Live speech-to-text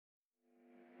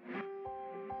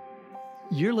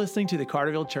You're listening to the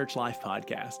Carterville Church Life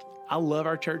Podcast. I love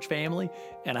our church family,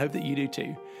 and I hope that you do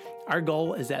too. Our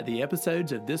goal is that the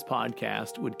episodes of this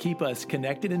podcast would keep us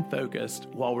connected and focused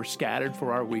while we're scattered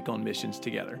for our week on missions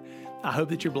together. I hope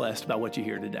that you're blessed by what you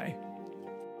hear today.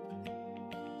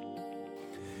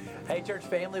 Hey, church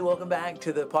family, welcome back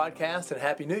to the podcast and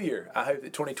Happy New Year. I hope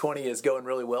that 2020 is going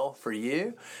really well for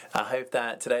you. I hope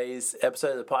that today's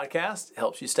episode of the podcast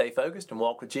helps you stay focused and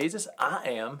walk with Jesus. I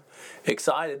am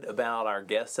excited about our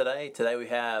guest today. Today we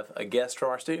have a guest from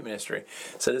our student ministry.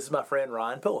 So this is my friend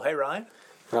Ryan Poole. Hey, Ryan.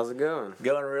 How's it going?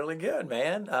 Going really good,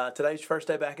 man. Today's your first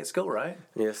day back at school, right?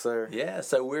 Yes, sir. Yeah,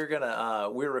 so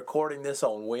we're recording this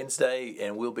on Wednesday,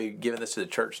 and we'll be giving this to the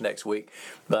church next week.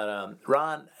 But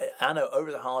Ron, I know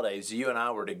over the holidays you and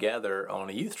I were together on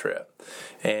a youth trip,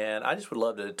 and I just would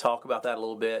love to talk about that a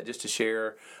little bit, just to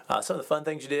share some of the fun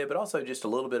things you did, but also just a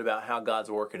little bit about how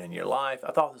God's working in your life.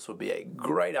 I thought this would be a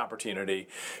great opportunity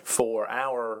for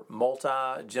our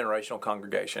multi-generational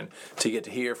congregation to get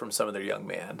to hear from some of their young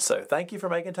men. So thank you for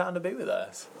making time to be with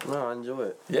us. No, I enjoy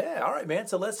it. Yeah, all right, man.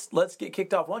 So let's get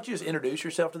kicked off. Why don't you just introduce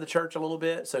yourself to the church a little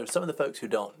bit? So some of the folks who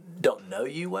don't know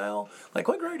you well, like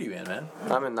what grade are you in, man?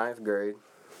 I'm in 9th grade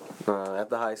at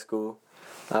the high school.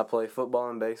 I play football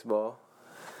and baseball,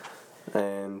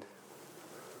 and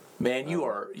man, you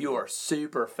are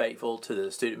super faithful to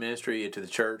the student ministry and to the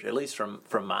church, at least from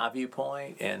my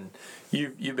viewpoint, and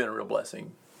you've been a real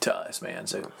blessing to us, man.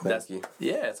 So thank you.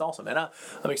 Yeah, it's awesome, man.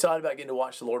 I'm excited about getting to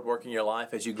watch the Lord work in your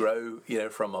life as you grow,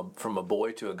 from a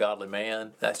boy to a godly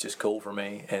man. That's just cool for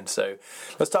me. And so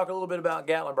let's talk a little bit about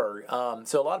Gatlinburg.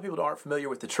 So a lot of people aren't familiar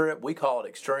with the trip. We call it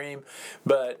Extreme,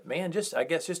 but man, I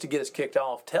guess just to get us kicked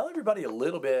off, tell everybody a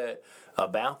little bit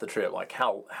about the trip. Like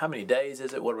how many days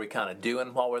is it? What are we kind of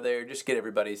doing while we're there? Just get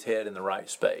everybody's head in the right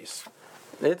space.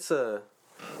 It's a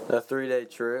 3-day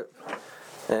trip.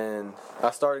 And I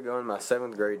started going my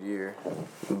 7th grade year,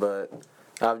 but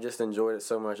I've just enjoyed it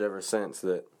so much ever since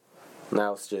that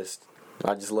now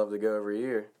I just love to go every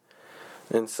year.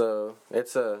 And so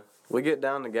we get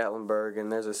down to Gatlinburg,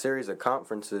 and there's a series of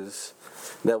conferences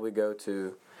that we go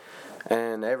to,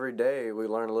 and every day we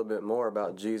learn a little bit more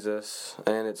about Jesus,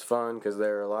 and it's fun because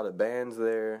there are a lot of bands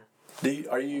there. Do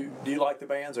you like the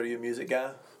bands? Are you a music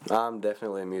guy? I'm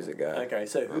definitely a music guy. Okay,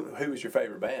 so who was your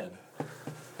favorite band?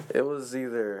 It was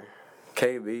either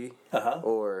KB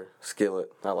or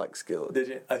Skillet. I like Skillet. Did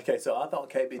you? Okay, so I thought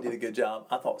KB did a good job.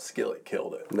 I thought Skillet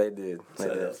killed it. They did.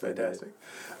 That's fantastic.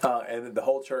 And the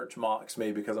whole church mocks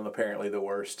me because I'm apparently the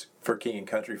worst for King and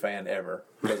Country fan ever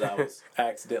because I was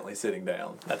accidentally sitting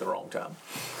down at the wrong time.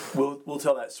 We'll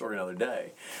tell that story another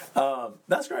day.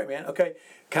 That's great, man. Okay,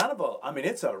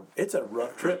 it's a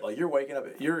rough trip. Like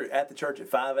you're at the church at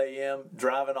 5 a.m.,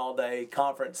 driving all day,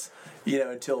 conference,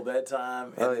 until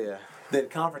bedtime. Oh yeah. Then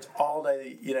conference all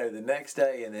day, the next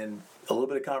day, and then a little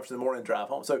bit of conference in the morning and drive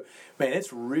home. So, man,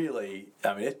 it's really,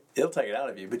 it'll take it out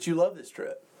of you. But you love this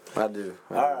trip. I do.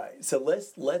 All right, so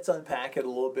let's unpack it a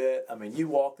little bit. You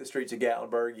walked the streets of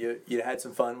Gatlinburg. You had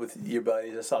some fun with your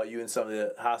buddies. I saw you and some of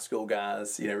the high school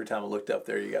guys. Every time I looked up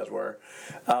there, you guys were.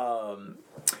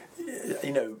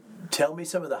 Tell me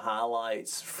some of the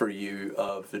highlights for you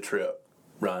of the trip,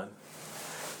 Ryan.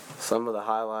 Some of the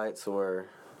highlights were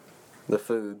the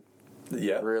food.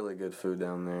 Yeah. Really good food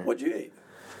down there. What'd you eat?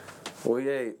 We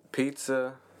ate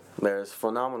pizza. There's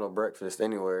phenomenal breakfast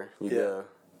anywhere you go.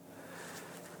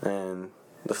 And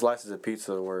the slices of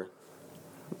pizza were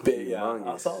big. Humongous,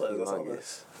 I saw those.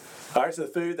 All right, so the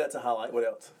food, that's a highlight. What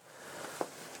else?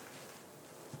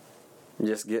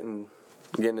 Just getting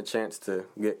a chance to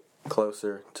get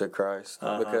closer to Christ.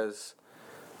 Because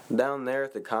down there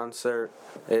at the concert,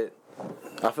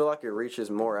 I feel like it reaches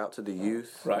more out to the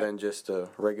youth than just a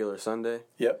regular Sunday.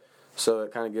 Yep. So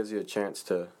it kind of gives you a chance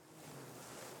to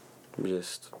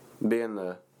just be in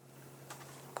the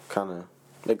kind of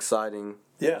exciting,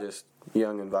 just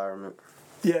young environment.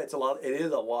 Yeah, it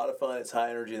is a lot of fun. It's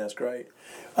high energy, and that's great.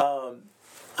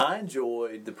 I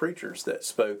enjoyed the preachers that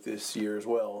spoke this year as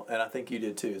well, and I think you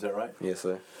did too. Is that right? Yes,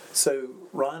 sir. So,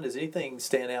 Ron, does anything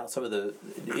stand out?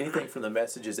 Anything from the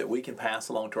messages that we can pass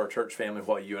along to our church family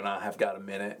while you and I have got a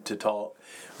minute to talk?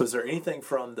 Was there anything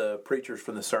from the preachers,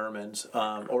 from the sermons,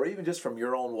 or even just from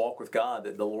your own walk with God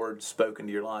that the Lord spoke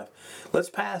into your life? Let's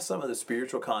pass some of the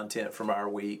spiritual content from our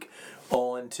week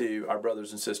on to our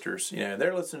brothers and sisters.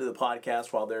 They're listening to the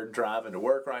podcast while they're driving to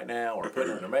work right now, or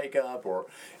putting on their makeup, or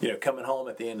coming home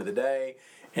at the end of the day.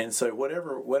 And so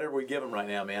whatever we give them right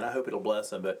now, man, I hope it'll bless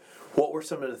them. But what were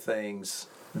some of the things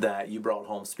that you brought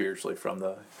home spiritually from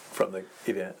the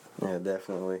event? Yeah,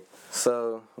 definitely.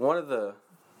 So one of the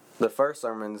first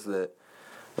sermons that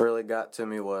really got to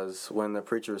me was when the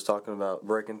preacher was talking about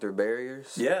breaking through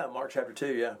barriers. Yeah, Mark chapter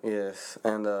 2, yeah. Yes,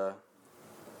 and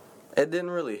it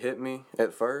didn't really hit me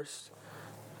at first,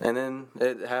 and then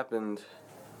it happened.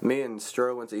 Me and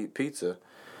Stro went to eat pizza,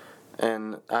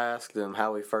 and I asked him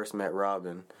how he first met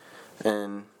Robin,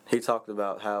 and he talked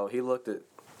about how he looked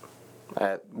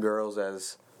at girls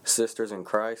as sisters in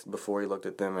Christ before he looked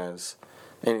at them as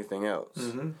anything else.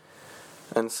 Mm-hmm.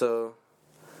 And so,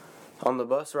 on the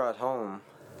bus ride home,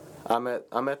 I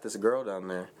met this girl down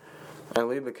there, and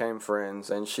we became friends.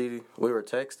 And we were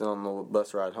texting on the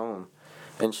bus ride home,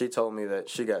 and she told me that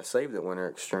she got saved at Winter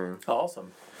Extreme.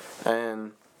 Awesome.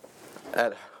 And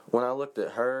when I looked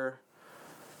at her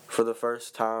for the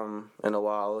first time in a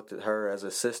while, I looked at her as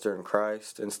a sister in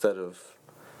Christ instead of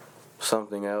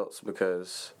something else,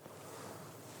 because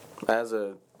I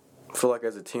feel like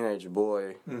as a teenage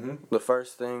boy, Mm-hmm. the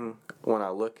first thing when I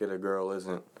look at a girl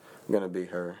isn't going to be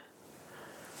her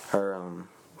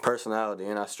personality,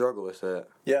 and I struggle with that.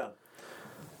 Yeah.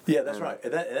 Yeah, that's right.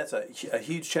 And that's a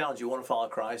huge challenge. You want to follow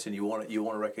Christ, and you want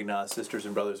to recognize sisters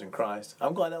and brothers in Christ.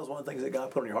 I'm glad that was one of the things that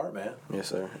God put on your heart, man. Yes,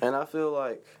 sir. And I feel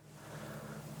like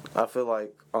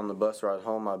on the bus ride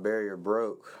home, my barrier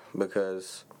broke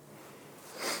because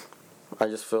I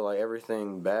just feel like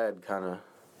everything bad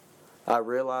I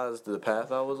realized the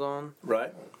path I was on.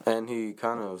 Right. And he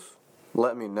kind of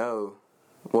let me know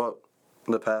what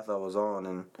the path I was on,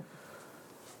 and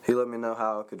he let me know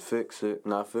how I could fix it.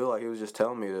 And I feel like he was just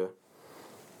telling me to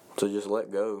just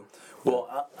let go.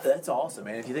 Well, that's awesome,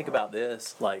 man. If you think about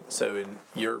this,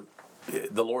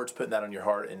 the Lord's putting that on your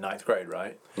heart in 9th grade,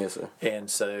 right? Yes, sir. And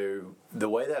so the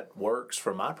way that works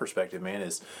from my perspective, man,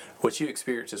 is what you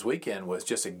experienced this weekend was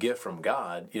just a gift from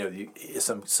God.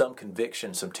 Some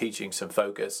conviction, some teaching, some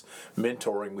focus,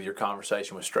 mentoring with your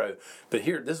conversation with Stro. But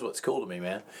this is what's cool to me,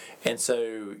 man. And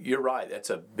so you're right. That's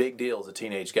a big deal as a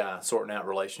teenage guy, sorting out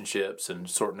relationships and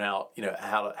sorting out,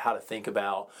 how to think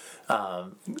about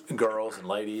girls and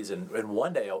ladies and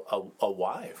one day a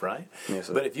wife, right? Yes,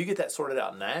 sir. But if you get that sorted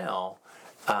out now,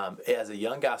 as a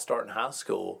young guy starting high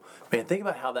school, man, think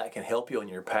about how that can help you on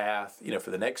your path, for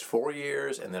the next 4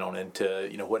 years and then on into,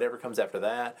 whatever comes after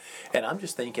that. And I'm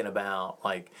just thinking about,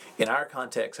 in our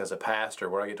context as a pastor,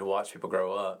 where I get to watch people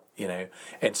grow up,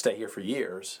 and stay here for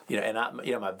years,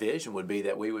 and my vision would be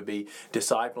that we would be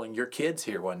discipling your kids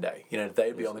here one day,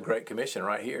 they'd be on the Great Commission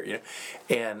right here,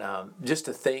 and just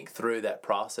to think through that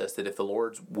process, that if the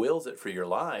Lord wills it for your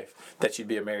life, that you'd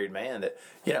be a married man, that,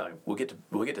 we'll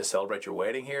get to celebrate your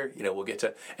wedding here, we'll get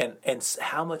to, and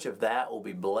how much of that will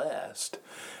be blessed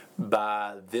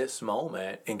by this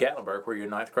moment in Gatlinburg, where you're a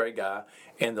 9th grade guy,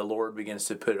 and the Lord begins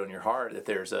to put it on your heart that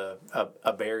there's a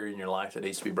barrier in your life that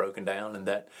needs to be broken down, and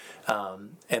that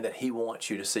He wants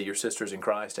you to see your sisters in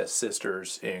Christ as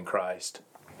sisters in Christ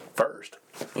first.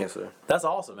 Yes, sir. That's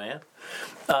awesome, man.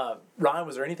 Ryan,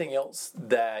 was there anything else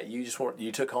that you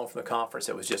took home from the conference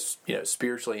that was just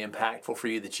spiritually impactful for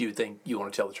you that you think you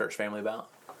want to tell the church family about?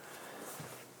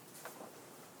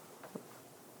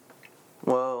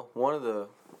 Well, one of the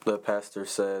pastors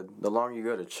said, the longer you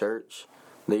go to church,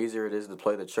 the easier it is to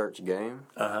play the church game.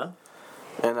 Uh-huh.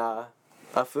 And I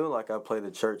feel like I play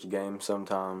the church game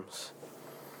sometimes.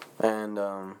 And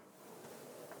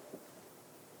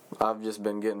I've just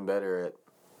been getting better at,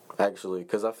 actually,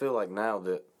 because I feel like now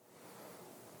that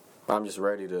I'm just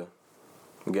ready to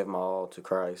give my all to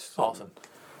Christ. Awesome.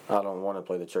 I don't want to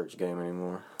play the church game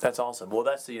anymore. That's awesome. Well,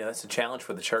 that's the challenge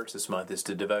for the church this month, is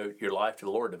to devote your life to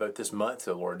the Lord. Devote this month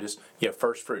to the Lord. Just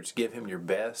first fruits. Give Him your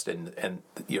best and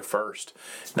your first,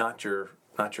 not your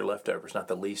leftovers, not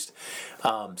the least.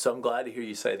 So I'm glad to hear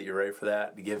you say that you're ready for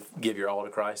that, to give your all to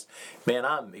Christ. Man,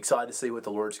 I'm excited to see what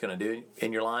the Lord's going to do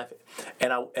in your life,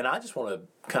 and I just want to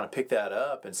kind of pick that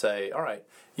up and say, all right,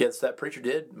 yes, that preacher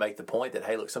did make the point that,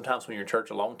 hey, look, sometimes when you're in church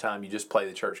a long time, you just play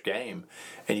the church game,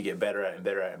 and you get better at it and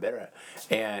better at it and better at it.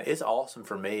 And it's awesome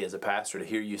for me as a pastor to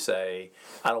hear you say,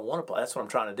 I don't want to play. That's what I'm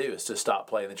trying to do, is to stop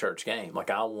playing the church game.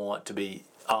 I want to be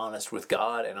honest with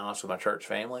God and honest with my church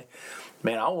family.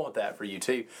 Man, I want that for you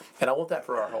too, and I want that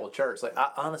for our whole church.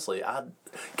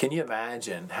 Can you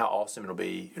imagine how awesome it'll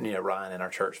be, Ryan, and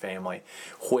our church family,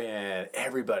 when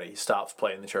everybody stops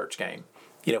playing the church game?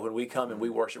 When we come and we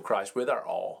worship Christ with our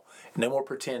all, no more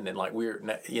pretending like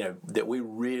that we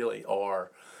really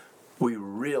are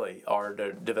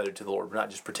devoted to the Lord. We're not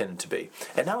just pretending to be.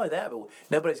 And not only that, but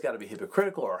nobody's got to be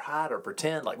hypocritical or hide or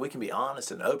pretend. We can be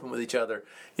honest and open with each other,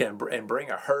 and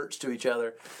bring our hurts to each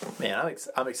other. Man,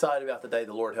 I'm excited about the day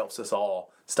the Lord helps us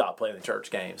all stop playing the church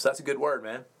games. So that's a good word,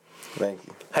 man. Thank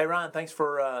you. Hey Ryan, thanks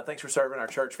for serving our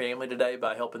church family today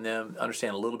by helping them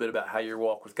understand a little bit about how your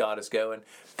walk with God is going.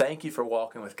 Thank you for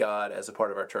walking with God as a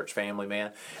part of our church family,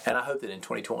 man. And I hope that in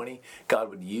 2020, God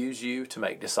would use you to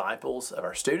make disciples of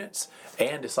our students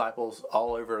and disciples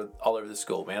all over the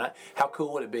school, man. How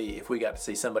cool would it be if we got to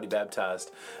see somebody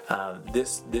baptized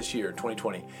this year,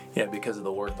 2020, because of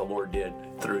the work the Lord did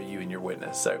through you and your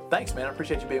witness. So thanks, man. I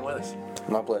appreciate you being with us.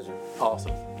 My pleasure.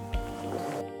 Awesome.